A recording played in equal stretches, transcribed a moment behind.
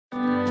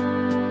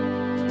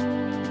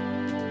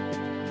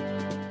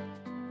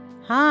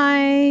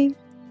Hi,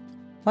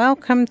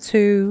 welcome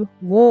to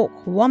Walk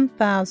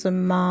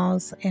 1000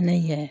 Miles in a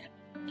Year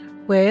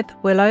with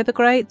Willow the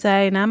Great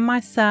Dane and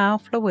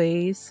myself,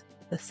 Louise,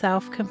 the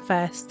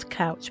self-confessed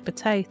couch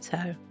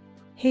potato.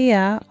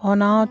 Here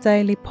on our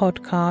daily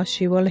podcast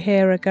you will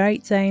hear a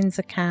Great Dane's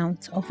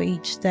account of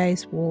each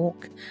day's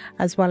walk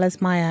as well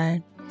as my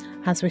own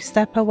as we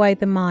step away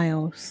the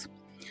miles.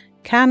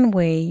 Can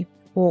we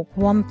walk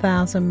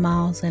 1000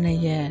 miles in a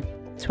year?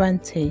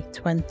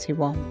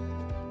 2021.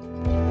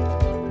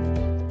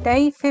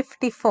 Day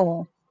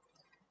 54.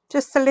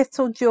 Just a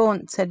little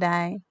jaunt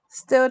today.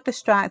 Still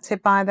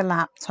distracted by the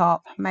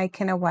laptop,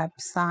 making a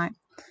website.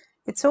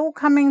 It's all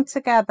coming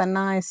together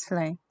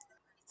nicely.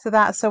 So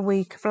that's a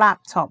week of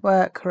laptop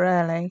work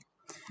really.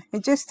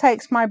 It just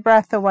takes my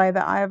breath away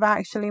that I have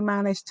actually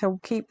managed to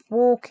keep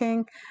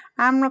walking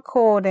and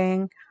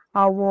recording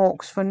our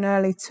walks for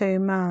nearly 2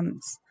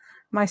 months.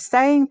 My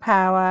staying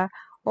power,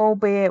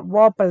 albeit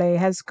wobbly,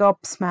 has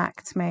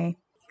gobsmacked me.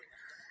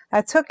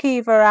 I took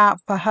Eva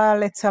out for her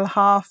little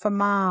half a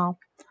mile.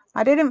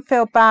 I didn't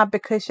feel bad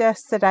because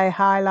yesterday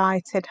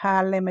highlighted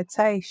her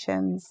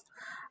limitations.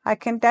 I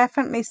can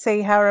definitely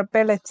see her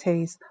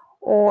abilities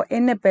or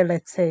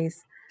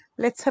inabilities,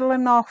 little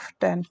and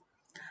often.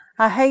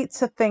 I hate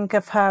to think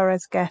of her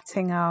as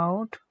getting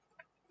old.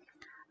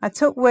 I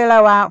took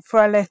Willow out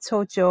for a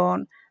little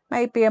jaunt,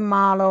 maybe a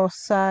mile or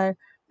so.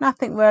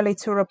 Nothing really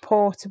to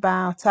report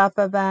about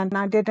other than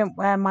I didn't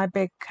wear my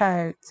big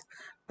coat.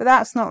 But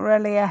that's not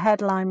really a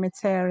headline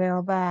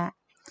material there.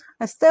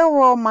 I still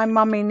wore my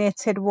mummy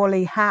knitted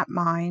woolly hat,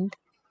 mind.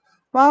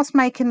 Whilst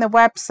making the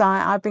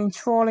website, I've been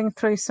trawling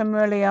through some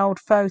really old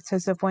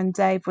photos of when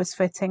Dave was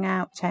fitting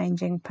out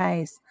Changing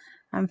Pace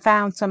and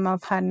found some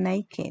of her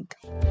naked.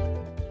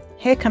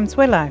 Here comes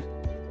Willow.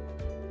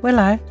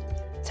 Willow,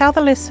 tell the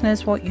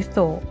listeners what you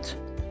thought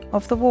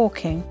of the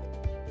walking.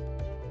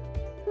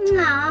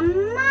 Mum!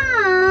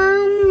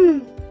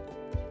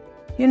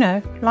 You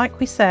know, like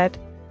we said.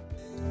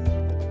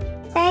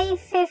 Day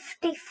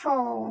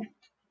 54.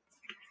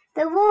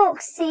 The walk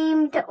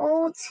seemed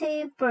all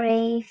too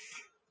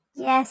brief.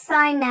 Yes,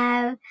 I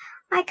know.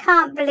 I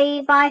can't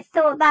believe I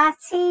thought that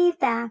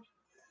either.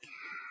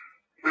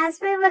 As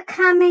we were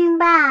coming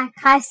back,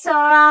 I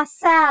saw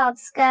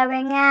ourselves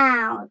going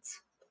out.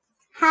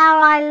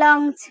 How I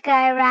longed to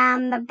go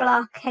round the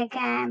block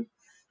again,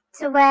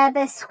 to where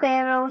the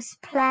squirrels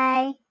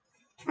play,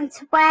 and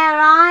to where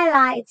I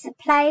like to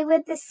play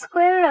with the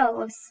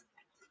squirrels.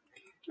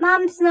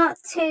 Mum's not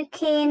too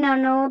keen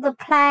on all the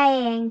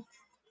playing.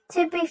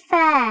 To be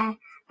fair,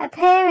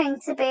 appearing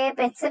to be a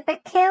bit of a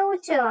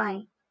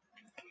killjoy.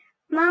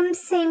 Mum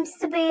seems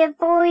to be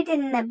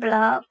avoiding the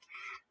block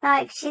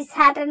like she's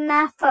had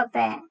enough of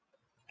it.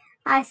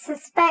 I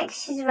suspect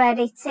she's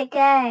ready to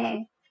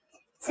go,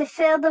 to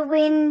feel the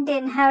wind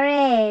in her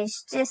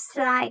ears just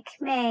like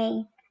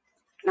me.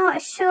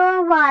 Not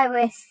sure why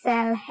we're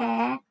still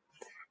here,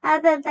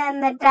 other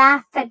than the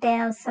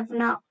daffodils have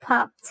not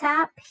popped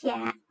up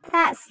yet.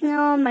 That's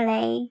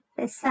normally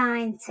the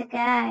sign to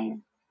go.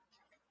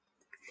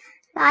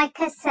 Like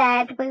I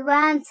said, we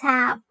weren't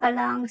out for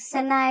long,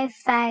 so no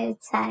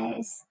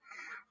photos.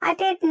 I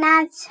did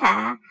nudge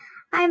her.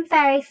 I'm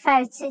very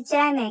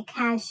photogenic,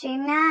 as you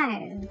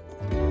know.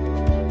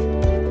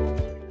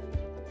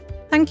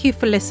 Thank you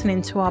for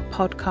listening to our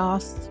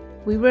podcast.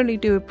 We really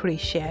do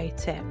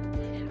appreciate it.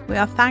 We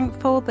are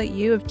thankful that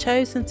you have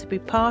chosen to be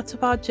part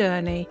of our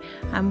journey,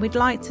 and we'd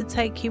like to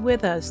take you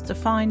with us to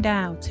find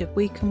out if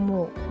we can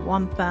walk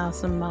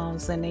 1000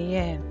 miles in a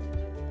year.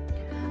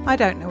 I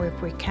don't know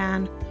if we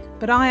can,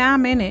 but I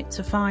am in it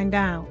to find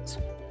out.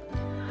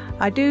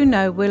 I do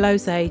know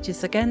Willow's age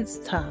is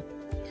against her.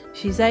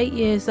 She's 8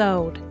 years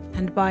old,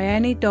 and by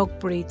any dog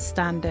breed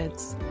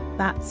standards,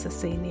 that's a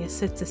senior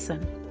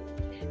citizen.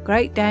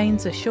 Great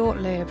Danes are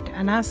short-lived,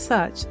 and as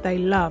such, they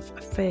love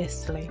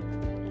fiercely.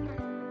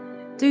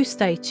 Do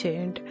stay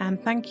tuned, and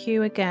thank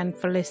you again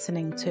for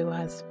listening to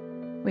us.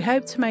 We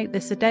hope to make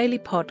this a daily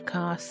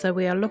podcast, so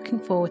we are looking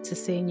forward to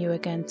seeing you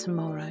again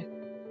tomorrow.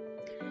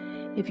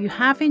 If you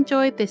have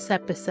enjoyed this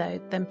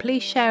episode, then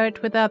please share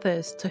it with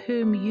others to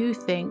whom you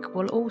think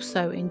will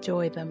also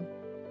enjoy them.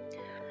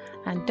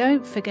 And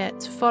don't forget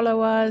to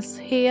follow us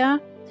here,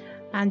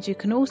 and you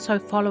can also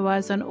follow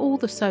us on all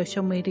the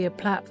social media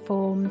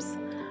platforms.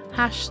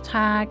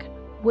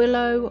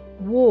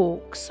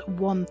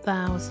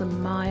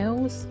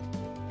 #WillowWalks1000miles.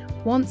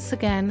 Once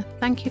again,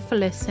 thank you for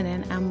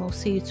listening, and we'll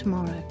see you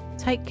tomorrow.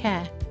 Take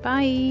care.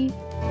 Bye.